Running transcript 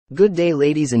Good day,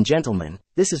 ladies and gentlemen,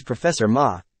 this is Professor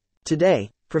Ma.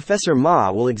 Today, Professor Ma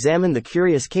will examine the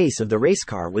curious case of the race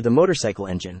car with a motorcycle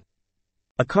engine.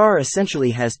 A car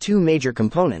essentially has two major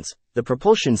components, the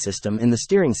propulsion system and the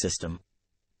steering system.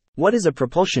 What is a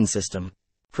propulsion system?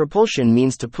 Propulsion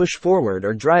means to push forward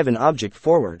or drive an object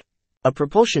forward. A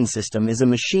propulsion system is a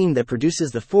machine that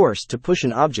produces the force to push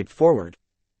an object forward.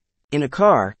 In a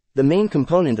car, the main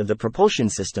component of the propulsion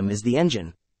system is the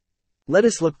engine. Let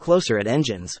us look closer at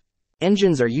engines.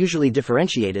 Engines are usually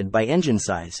differentiated by engine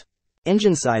size.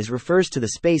 Engine size refers to the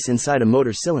space inside a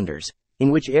motor's cylinders,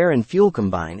 in which air and fuel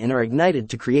combine and are ignited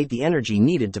to create the energy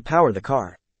needed to power the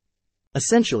car.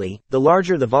 Essentially, the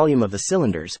larger the volume of the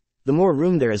cylinders, the more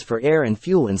room there is for air and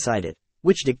fuel inside it,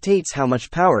 which dictates how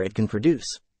much power it can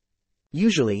produce.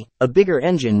 Usually, a bigger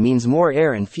engine means more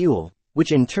air and fuel,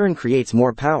 which in turn creates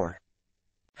more power.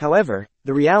 However,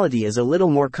 the reality is a little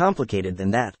more complicated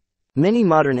than that. Many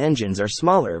modern engines are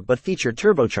smaller but feature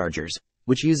turbochargers,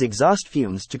 which use exhaust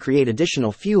fumes to create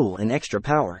additional fuel and extra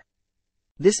power.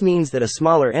 This means that a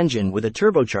smaller engine with a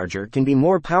turbocharger can be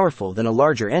more powerful than a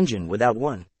larger engine without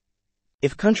one.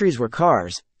 If countries were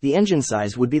cars, the engine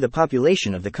size would be the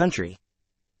population of the country.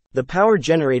 The power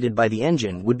generated by the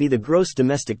engine would be the gross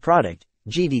domestic product,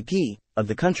 GDP, of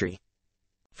the country.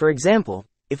 For example,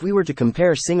 if we were to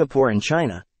compare Singapore and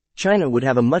China, China would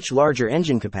have a much larger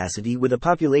engine capacity with a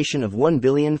population of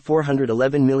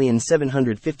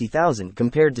 1,411,750,000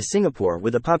 compared to Singapore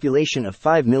with a population of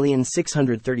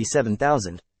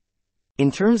 5,637,000.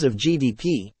 In terms of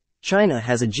GDP, China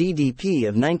has a GDP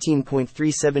of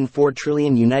 19.374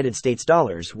 trillion United States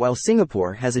dollars while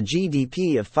Singapore has a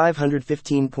GDP of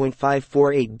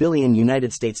 515.548 billion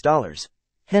United States dollars.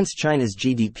 Hence China's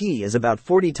GDP is about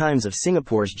 40 times of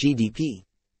Singapore's GDP.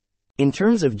 In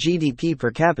terms of GDP per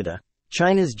capita,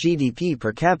 China's GDP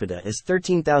per capita is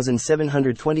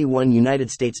 13,721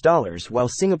 United States dollars while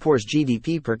Singapore's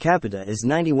GDP per capita is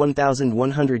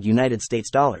 91,100 United States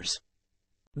dollars.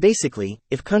 Basically,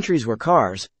 if countries were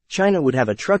cars, China would have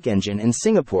a truck engine and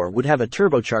Singapore would have a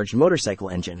turbocharged motorcycle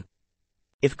engine.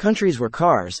 If countries were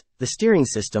cars, the steering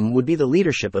system would be the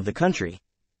leadership of the country.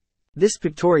 This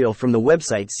pictorial from the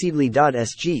website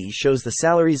Seedly.sg shows the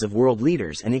salaries of world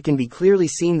leaders, and it can be clearly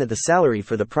seen that the salary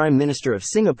for the Prime Minister of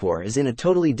Singapore is in a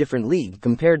totally different league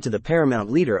compared to the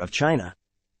paramount leader of China.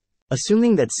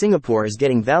 Assuming that Singapore is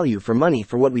getting value for money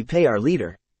for what we pay our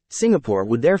leader, Singapore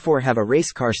would therefore have a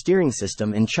race car steering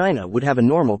system and China would have a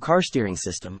normal car steering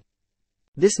system.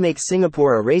 This makes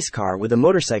Singapore a race car with a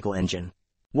motorcycle engine.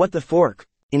 What the fork?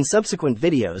 In subsequent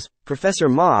videos, Professor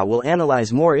Ma will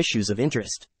analyze more issues of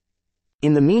interest.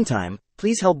 In the meantime,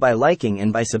 please help by liking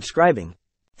and by subscribing.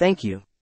 Thank you.